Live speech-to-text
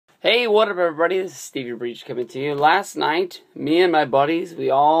Hey, what up everybody, this is Stevie Breach coming to you. Last night, me and my buddies, we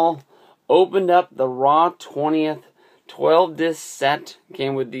all opened up the Raw 20th 12-disc set.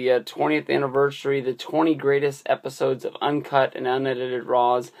 Came with the 20th anniversary, the 20 greatest episodes of uncut and unedited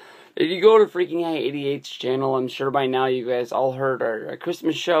Raws. If you go to Freaking High 88's channel, I'm sure by now you guys all heard our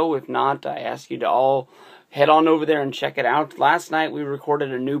Christmas show. If not, I ask you to all head on over there and check it out. Last night we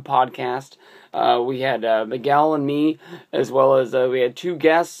recorded a new podcast. We had Miguel and me, as well as we had two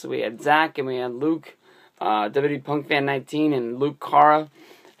guests. We had Zach and we had Luke, WWE Punk Fan 19 and Luke Cara.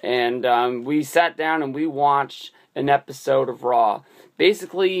 And we sat down and we watched an episode of Raw.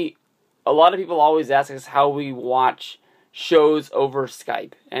 Basically, a lot of people always ask us how we watch shows over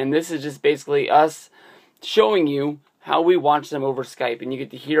Skype. And this is just basically us showing you how we watch them over Skype. And you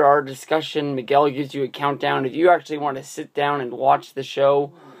get to hear our discussion. Miguel gives you a countdown. If you actually want to sit down and watch the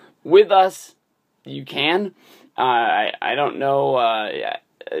show with us, you can. I don't know.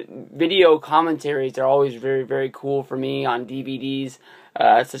 Video commentaries are always very, very cool for me on DVDs,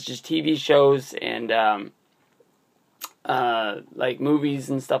 such as TV shows and like movies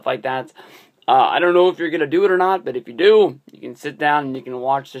and stuff like that. I don't know if you're going to do it or not, but if you do, you can sit down and you can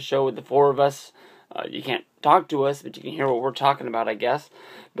watch the show with the four of us. You can't talk to us, but you can hear what we're talking about, I guess.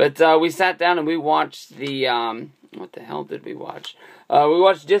 But we sat down and we watched the, what the hell did we watch? We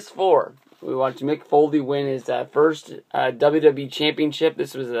watched Disc 4. We watched Mick Foley win his first WWE Championship.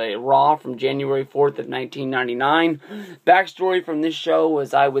 This was a Raw from January 4th of 1999. Backstory from this show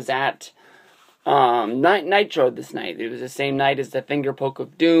was I was at Nitro this night. It was the same night as the Finger Poke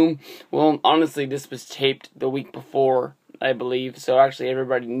of Doom. Well, honestly, this was taped the week before, I believe. So actually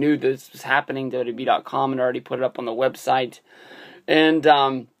everybody knew this was happening. WWE.com had already put it up on the website.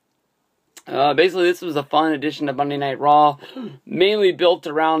 And basically this was a fun edition of Monday Night Raw. Mainly built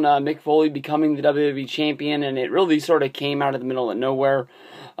around Mick Foley becoming the WWE Champion. And it really sort of came out of the middle of nowhere.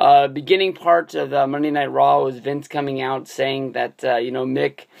 Beginning part of Monday Night Raw was Vince coming out saying that,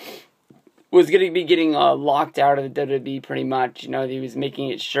 Mick was going to be getting locked out of the WWE pretty much. He was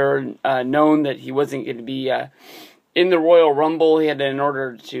making it known that he wasn't going to be in the Royal Rumble. He had to, in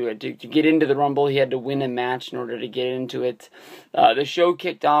order to get into the Rumble, he had to win a match in order to get into it. The show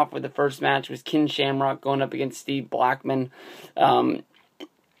kicked off with the first match was Ken Shamrock going up against Steve Blackman.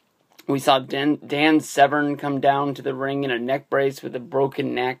 We saw Dan Severn come down to the ring in a neck brace with a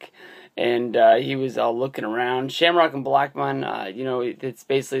broken neck. And he was looking around. Shamrock and Blackman, it's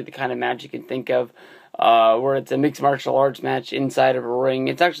basically the kind of match you can think of where it's a mixed martial arts match inside of a ring.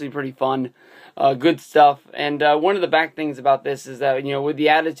 It's actually pretty fun. Good stuff. And one of the back things about this is that, with the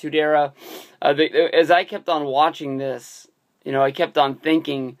Attitude Era, as I kept on watching this, I kept on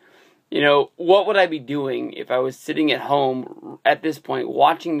thinking, what would I be doing if I was sitting at home at this point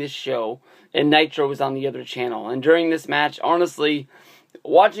watching this show and Nitro was on the other channel? And during this match, honestly,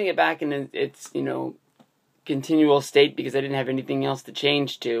 watching it back in its, continual state because I didn't have anything else to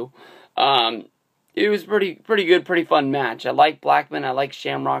change to, it was pretty good, pretty fun match. I like Blackman, I like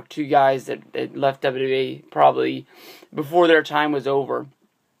Shamrock, two guys that left WWE probably before their time was over.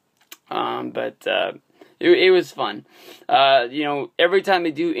 But it was fun. Every time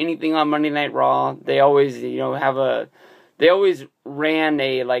they do anything on Monday Night Raw, they always, they always ran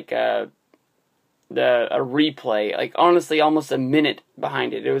a replay, like honestly almost a minute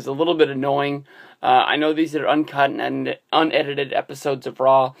behind it. It was a little bit annoying. I know these are uncut and unedited episodes of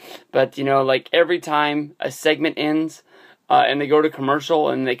Raw, but every time a segment ends and they go to commercial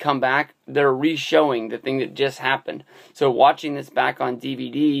and they come back, they're re-showing the thing that just happened. So watching this back on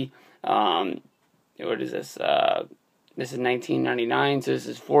DVD, what is this? This is 1999, so this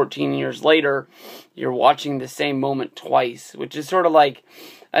is 14 years later. You're watching the same moment twice, which is sort of like,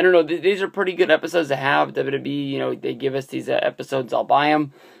 I don't know, these are pretty good episodes to have. WWE, they give us these episodes, I'll buy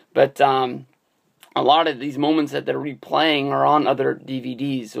them. But a lot of these moments that they're replaying are on other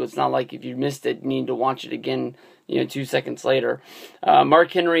DVDs, so it's not like if you missed it, you need to watch it again, 2 seconds later.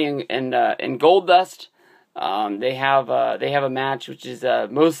 Mark Henry and Goldust, they have a match which is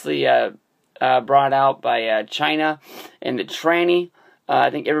mostly brought out by Chyna and the Tranny. I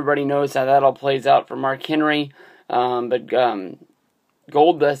think everybody knows how that all plays out for Mark Henry, but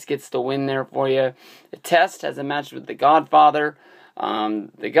Goldust gets the win there for you. The Test has a match with the Godfather.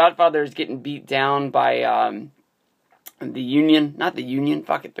 The Godfather is getting beat down by the Union. Not the Union,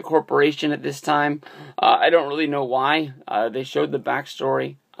 the Corporation at this time. I don't really know why. They showed the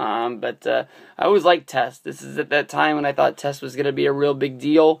backstory. But I always liked Test. This is at that time when I thought Test was going to be a real big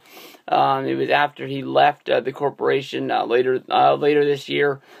deal. It was after he left the Corporation later this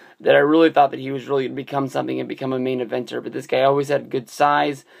year that I really thought that he was really going to become something and become a main eventer. But this guy always had good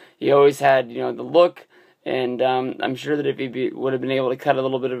size. He always had, the look. And I'm sure that if he would have been able to cut a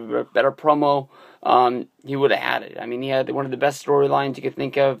little bit of a better promo, he would have had it. I mean, he had one of the best storylines you could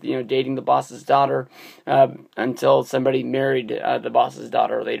think of, you know, dating the boss's daughter, until somebody married the boss's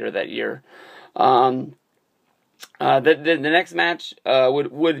daughter later that year. The next match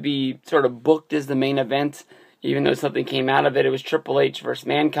would be sort of booked as the main event, even though something came out of it. It was Triple H versus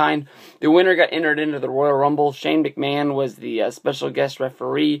Mankind. The winner got entered into the Royal Rumble. Shane McMahon was the special guest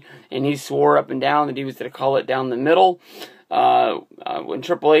referee, and he swore up and down that he was going to call it down the middle. When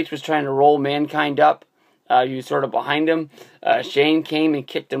Triple H was trying to roll Mankind up, he was sort of behind him. Shane came and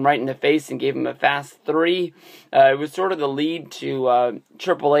kicked him right in the face and gave him a fast 3. It was sort of the lead to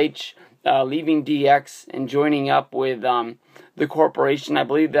Triple H leaving DX and joining up with the Corporation. I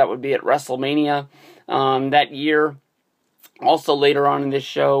believe that would be at WrestleMania that year. Also later on in this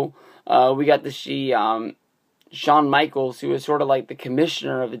show, we got to see Shawn Michaels, who was sort of like the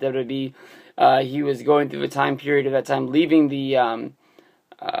commissioner of the WWE. He was going through a time period of that time, leaving the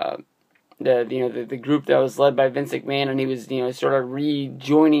group that was led by Vince McMahon, and he was, you know, sort of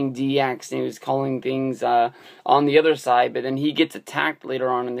rejoining DX, and he was calling things on the other side. But then he gets attacked later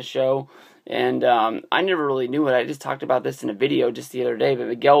on in the show, and I never really knew it. I just talked about this in a video just the other day, but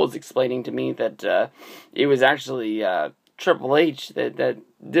Miguel was explaining to me that it was actually Triple H that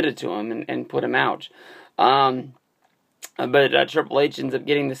did it to him and put him out. But Triple H ends up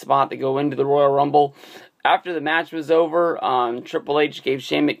getting the spot to go into the Royal Rumble. After the match was over, Triple H gave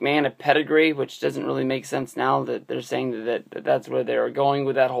Shane McMahon a pedigree, which doesn't really make sense now that they're saying that that's where they were going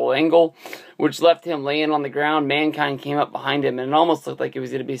with that whole angle, which left him laying on the ground. Mankind came up behind him, and it almost looked like he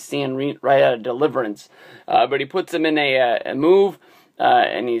was going to be seeing right out of Deliverance. But he puts him in a move,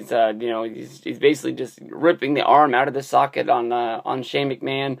 and he's basically just ripping the arm out of the socket on Shane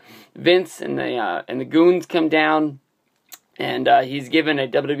McMahon. Vince and the goons come down. And he's given a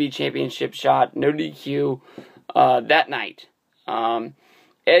WWE Championship shot, no DQ, that night.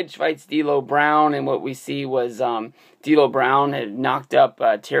 Edge fights D'Lo Brown, and what we see was D'Lo Brown had knocked up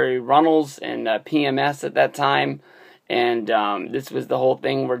Terry Runnels and PMS at that time. And this was the whole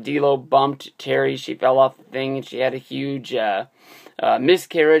thing where D'Lo bumped Terry. She fell off the thing, and she had a huge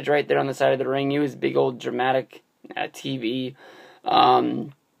miscarriage right there on the side of the ring. It was big old dramatic TV.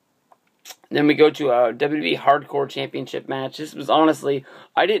 Then we go to a WWE Hardcore Championship match. This was honestly,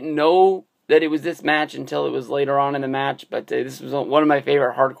 I didn't know that it was this match until it was later on in the match, but this was one of my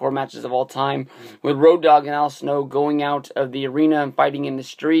favorite hardcore matches of all time, with Road Dogg and Al Snow going out of the arena and fighting in the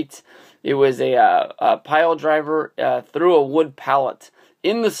streets. It was a pile driver through a wood pallet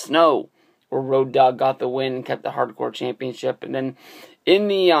in the snow, where Road Dogg got the win and kept the Hardcore Championship. And then in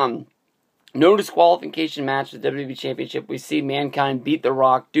the no disqualification match for the WWE Championship, we see Mankind beat The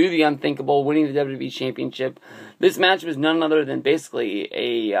Rock, do the unthinkable, winning the WWE Championship. This match was none other than basically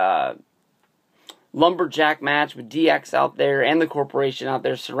a lumberjack match with DX out there and the Corporation out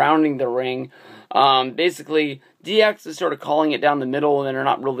there surrounding the ring. Basically, DX is sort of calling it down the middle, and they're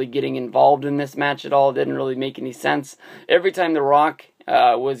not really getting involved in this match at all. It didn't really make any sense. Every time The Rock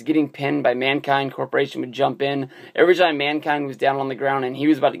was getting pinned by Mankind, Corporation would jump in. Every time Mankind was down on the ground and he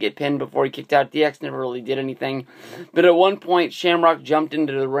was about to get pinned before he kicked out, DX never really did anything. But at one point, Shamrock jumped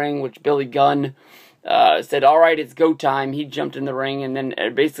into the ring, which Billy Gunn said, "Alright, it's go time." He jumped in the ring, and then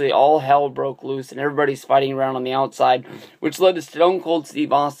basically all hell broke loose, and everybody's fighting around on the outside, which led to Stone Cold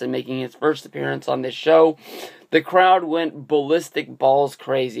Steve Austin making his first appearance on this show. The crowd went ballistic balls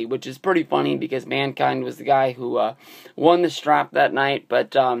crazy, which is pretty funny because Mankind was the guy who won the strap that night.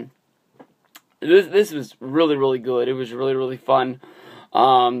 But this was really, really good. It was really, really fun.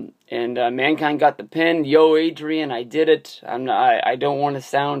 And Mankind got the pin. Yo, Adrian, I did it. I don't want to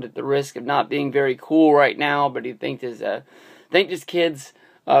sound at the risk of not being very cool right now, but he thanked his kids.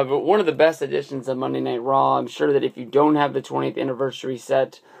 But one of the best editions of Monday Night Raw. I'm sure that if you don't have the 20th anniversary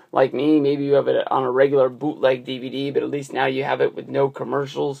set, like me, maybe you have it on a regular bootleg DVD, but at least now you have it with no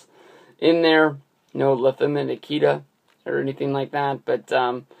commercials in there, no Lithium and Nikita or anything like that. But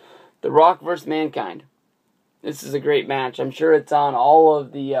The Rock vs. Mankind. This is a great match. I'm sure it's on all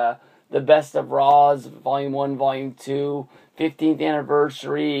of the Best of Raws, Volume 1, Volume 2, 15th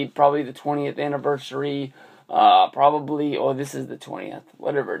anniversary, probably the 20th anniversary, this is the 20th,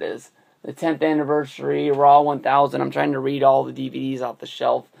 whatever it is. The 10th anniversary, Raw 1000. I'm trying to read all the DVDs off the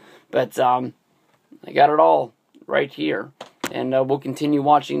shelf, but I got it all right here. And we'll continue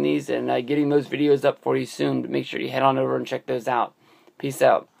watching these and getting those videos up for you soon. But make sure you head on over and check those out. Peace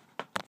out.